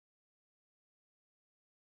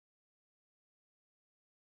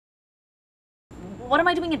What am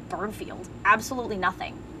I doing in Burnfield? Absolutely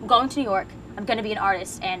nothing. I'm going to New York, I'm gonna be an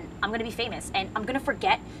artist, and I'm gonna be famous, and I'm gonna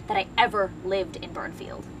forget that I ever lived in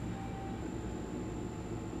Burnfield.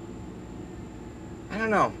 I don't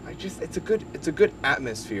know. It's a good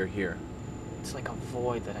atmosphere here. It's like a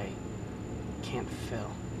void that I can't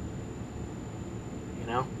fill. You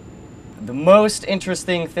know? The most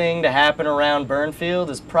interesting thing to happen around Burnfield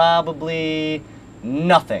is probably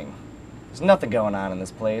nothing. There's nothing going on in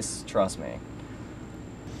this place, trust me.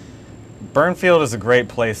 Burnfield is a great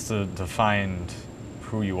place to find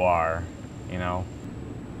who you are, you know?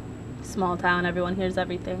 Small town, everyone hears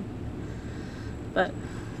everything. But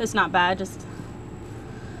it's not bad, just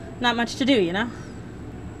not much to do, you know?